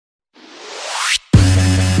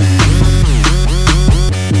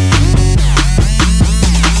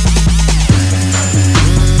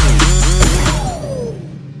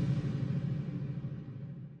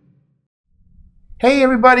Hey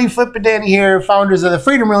everybody, Flip and Danny here, founders of the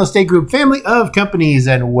Freedom Real Estate Group family of companies,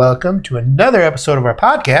 and welcome to another episode of our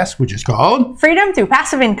podcast, which is called Freedom Through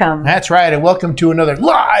Passive Income. That's right, and welcome to another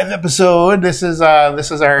live episode. This is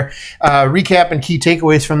our recap and key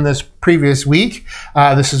takeaways from this previous week.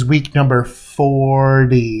 This is week number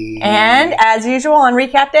 40. And as usual on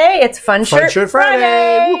recap day, it's Fun Shirt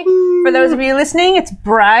Friday. Woo-hoo. For those of you listening, it's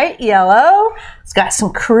bright yellow. It's got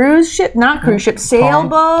some sailboats,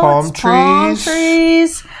 palm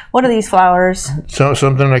trees. What are these flowers? So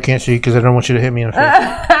something I can't see because I don't want you to hit me in the face.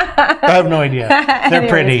 I have no idea. They're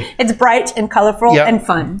pretty. It's bright and colorful and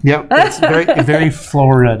fun. Yep, it's very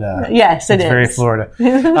Florida. Yes, it is. Very Florida.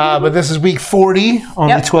 But this is week 40.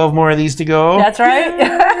 Only 12 more of these to go. That's right.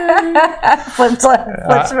 Flip's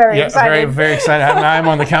very excited. Very excited. I'm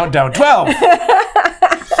on the countdown. 12.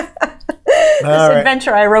 This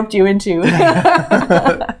adventure I roped you into.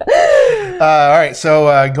 All right,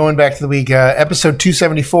 so going back to the week, episode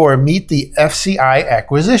 274, meet the FCI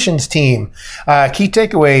acquisitions team. Key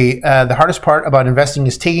takeaway, the hardest part about investing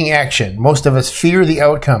is taking action. Most of us fear the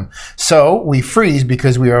outcome, so we freeze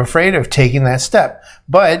because we are afraid of taking that step.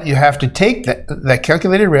 But you have to take that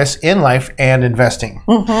calculated risk in life and investing.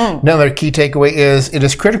 Mm-hmm. Another key takeaway is it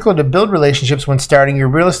is critical to build relationships when starting your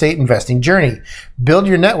real estate investing journey. Build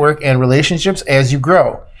your network and relationships as you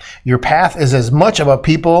grow. Your path is as much about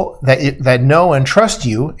people that know and trust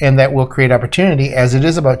you and that will create opportunity as it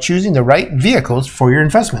is about choosing the right vehicles for your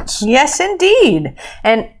investments. Yes, indeed.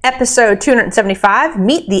 And episode 275,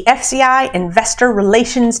 meet the FCI Investor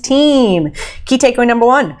Relations team. Key takeaway number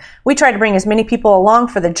 1, we try to bring as many people along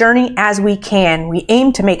for the journey as we can. We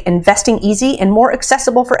aim to make investing easy and more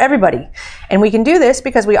accessible for everybody. And we can do this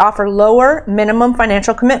because we offer lower minimum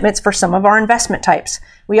financial commitments for some of our investment types.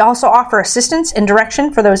 We also offer assistance and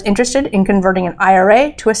direction for those interested in converting an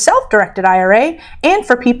IRA to a self-directed IRA and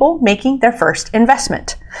for people making their first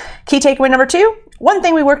investment. Key takeaway number 2, one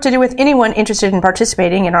thing we work to do with anyone interested in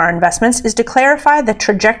participating in our investments is to clarify the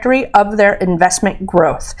trajectory of their investment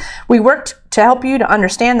growth. We worked to help you to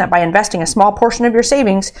understand that by investing a small portion of your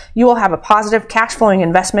savings, you will have a positive cash flowing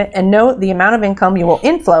investment and know the amount of income you will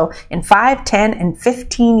inflow in 5, 10, and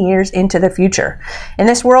 15 years into the future. In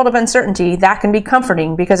this world of uncertainty, that can be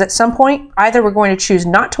comforting because at some point, either we're going to choose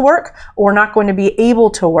not to work or not going to be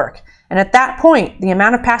able to work. And at that point, the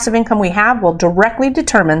amount of passive income we have will directly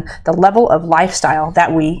determine the level of lifestyle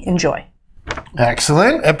that we enjoy.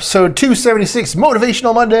 Excellent. Episode 276,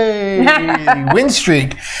 Motivational Monday, win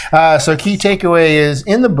streak. So key takeaway is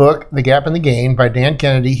in the book, The Gap and the Gain by Dan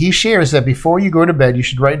Kennedy. He shares that before you go to bed, you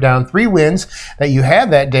should write down 3 wins that you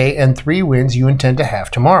had that day and 3 wins you intend to have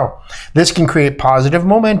tomorrow. This can create positive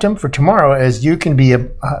momentum for tomorrow as you can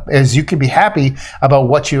be happy about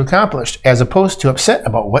what you accomplished as opposed to upset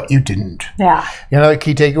about what you didn't. Yeah. Another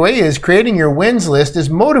key takeaway is creating your wins list is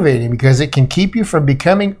motivating because it can keep you from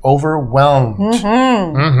becoming overwhelmed.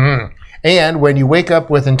 Mm-hmm. Mm-hmm. And when you wake up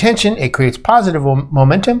with intention, it creates positive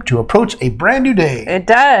momentum to approach a brand new day. It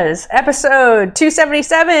does. Episode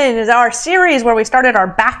 277 is our series where we started our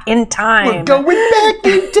back in time. We're going back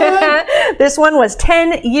in time. This one was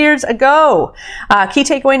 10 years ago. Key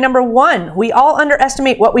takeaway number 1, we all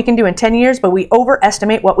underestimate what we can do in 10 years, but we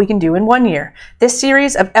overestimate what we can do in 1 year. This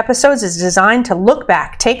series of episodes is designed to look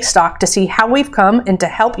back, take stock to see how we've come and to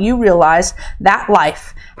help you realize that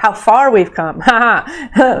life, how far we've come.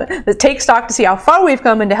 Take stock to see how far we've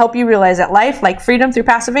come and to help you realize that life, like freedom through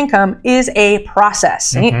passive income, is a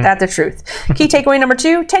process. Mm-hmm. Ain't that the truth? Key takeaway number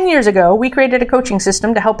 2, 10 years ago, we created a coaching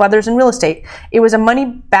system to help others in real estate. It was a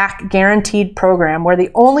money-back guaranteed program where the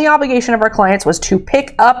only obligation of our clients was to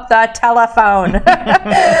pick up the telephone.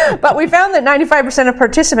 But we found that 95% of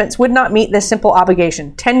participants would not meet this simple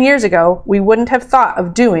obligation. 10 years ago, we wouldn't have thought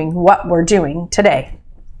of doing what we're doing today.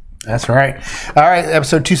 That's right. All right,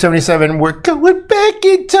 episode 277, we're going back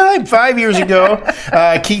in time 5 years ago.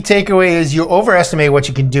 Key takeaway is you overestimate what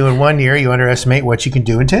you can do in 1 year, you underestimate what you can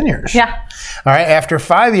do in 10 years. Yeah. All right, after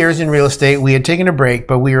 5 years in real estate, we had taken a break,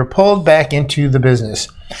 but we were pulled back into the business.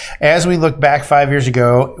 As we look back 5 years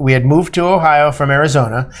ago, we had moved to Ohio from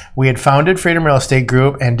Arizona. We had founded Freedom Real Estate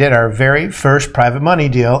Group and did our very first private money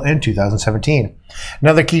deal in 2017.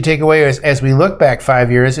 Another key takeaway is as we look back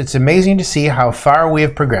 5 years, it's amazing to see how far we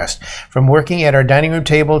have progressed from working at our dining room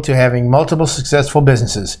table to having multiple successful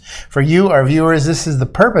businesses. For you, our viewers, this is the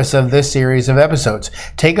purpose of this series of episodes.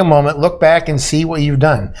 Take a moment, look back and see what you've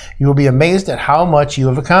done. You will be amazed at how much you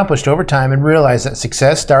have accomplished over time and realize that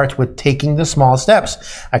success starts with taking the small steps.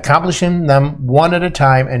 accomplishing them one at a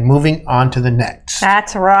time and moving on to the next.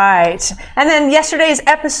 That's right. And then yesterday's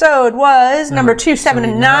episode was number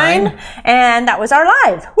 279, and that was our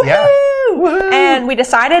live. Woohoo! Yeah. Woohoo! And we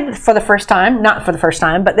decided for the first time, not for the first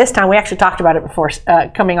time, but this time we actually talked about it before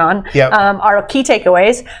coming on. Yep. Our key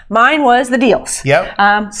takeaways. Mine was the deals.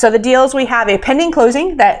 Yep. So the deals, we have a pending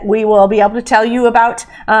closing that we will be able to tell you about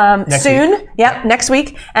soon. Week. Yep, next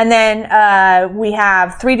week. And then we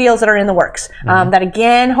have 3 deals that are in the works. That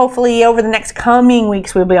again, hopefully over the next coming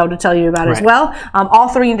weeks, we'll be able to tell you about as well. All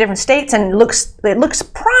 3 in different states, and it looks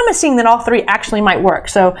promising that all 3 actually might work.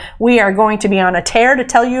 So we are going to be on a tear to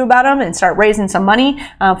tell you about them and start raising some money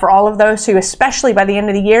for all of those who, especially by the end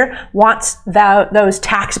of the year, wants those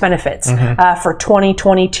tax benefits for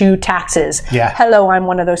 2022 taxes. Yeah. Hello, I'm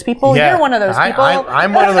one of those people. Yeah. You're one of those people.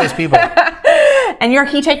 I'm one of those people. And your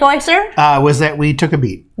key takeaway, sir? Was that we took a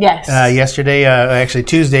beat. Yes. Yesterday, actually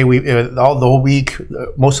Tuesday, the whole week,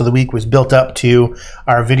 most of the week was built up to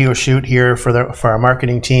our video shoot here for our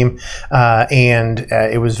marketing team, and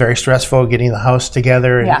it was very stressful getting the house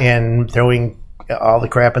together and throwing all the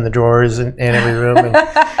crap in the drawers in every room,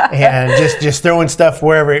 and just throwing stuff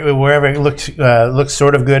wherever it looked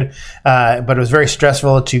sort of good, but it was very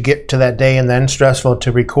stressful to get to that day, and then stressful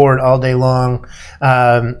to record all day long,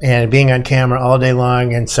 and being on camera all day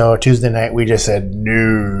long. And so Tuesday night we just said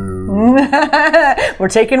no. We're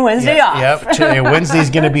taking Wednesday off. Yep. Wednesday's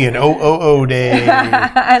going to be an OOO day.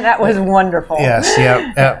 And that was wonderful. Yes.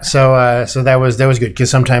 Yep. So that was good, because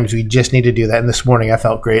sometimes we just need to do that. And this morning I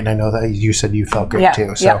felt great, and I know that you said you felt great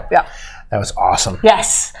too. So that was awesome.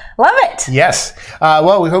 Yes. Love it. Yes.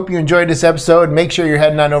 Well, we hope you enjoyed this episode. Make sure you're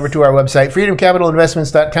heading on over to our website,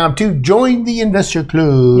 freedomcapitalinvestments.com, to join the Investor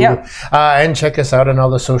Club. And check us out on all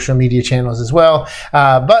the social media channels as well.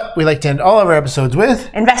 But we like to end all of our episodes with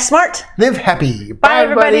invest smart, live happy. Bye,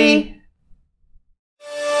 everybody.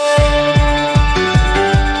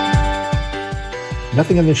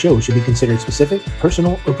 Nothing on this show should be considered specific,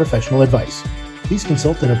 personal, or professional advice. Please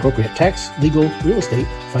consult an appropriate tax, legal, real estate,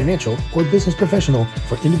 financial, or business professional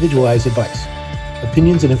for individualized advice.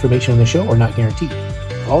 Opinions and information on the show are not guaranteed.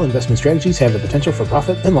 All investment strategies have the potential for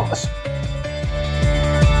profit and loss.